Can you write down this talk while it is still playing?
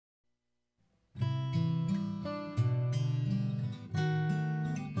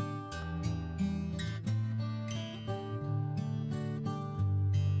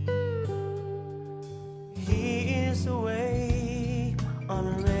days away on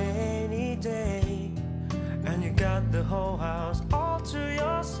a rainy day, and you got the whole house all to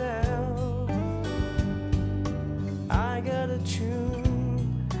yourself. I got a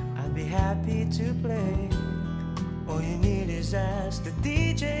tune I'd be happy to play. All you need is ask the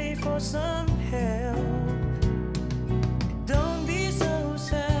DJ for some help. Don't be so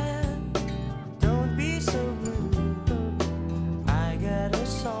sad, don't be so blue. I got a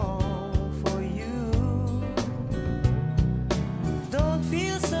song for you. Don't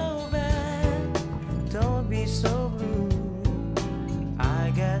feel so bad, don't be so blue.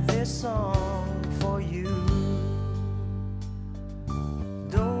 I got this song for you.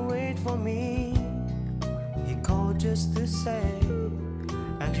 Don't wait for me, he called just to say,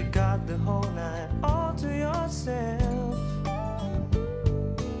 and you got the whole night all to yourself.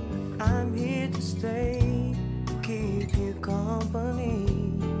 I'm here to stay, keep you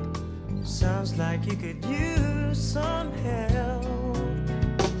company. Sounds like you could use some help.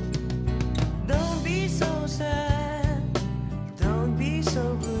 Don't be so sad, don't be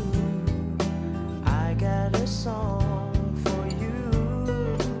so blue. I got a song for you.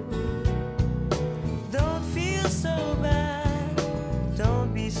 Don't feel so bad,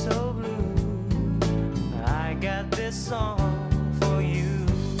 don't be so blue. I got this song for you.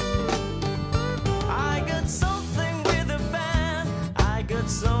 I got something with a band, I got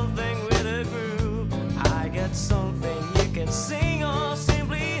something with a groove. I got something you can sing or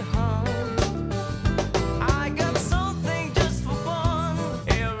simply hum. I got something just for fun,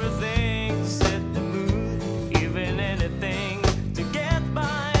 everything to set the mood, even anything to get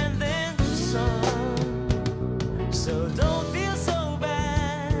by and then some. So don't feel so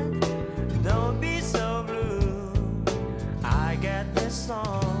bad, don't be so blue. I got this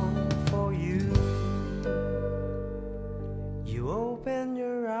song for you. You open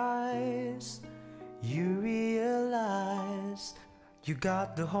your eyes, you realize you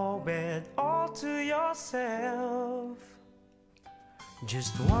got the whole bed all to yourself.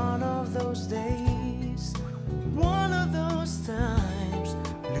 Just one of those days, one of those times.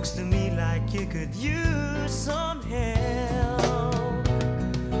 Looks to me like you could use some help.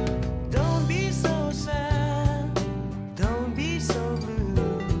 Don't be so sad, don't be so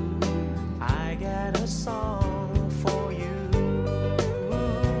blue. I got a song for you.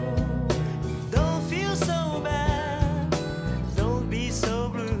 Don't feel so bad, don't be so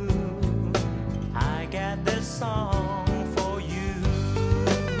blue. I got this song for you.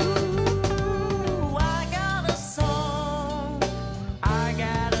 I got a song, I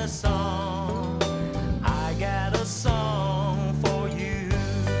got a song, I got a song for you.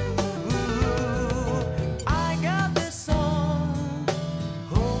 I got this song,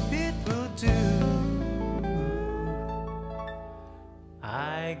 hope it will do.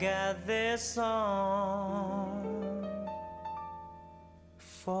 I got this song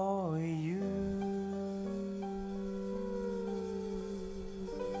for you.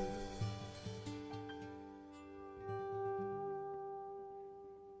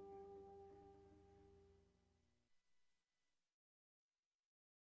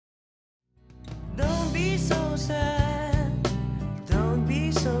 Don't be so sad,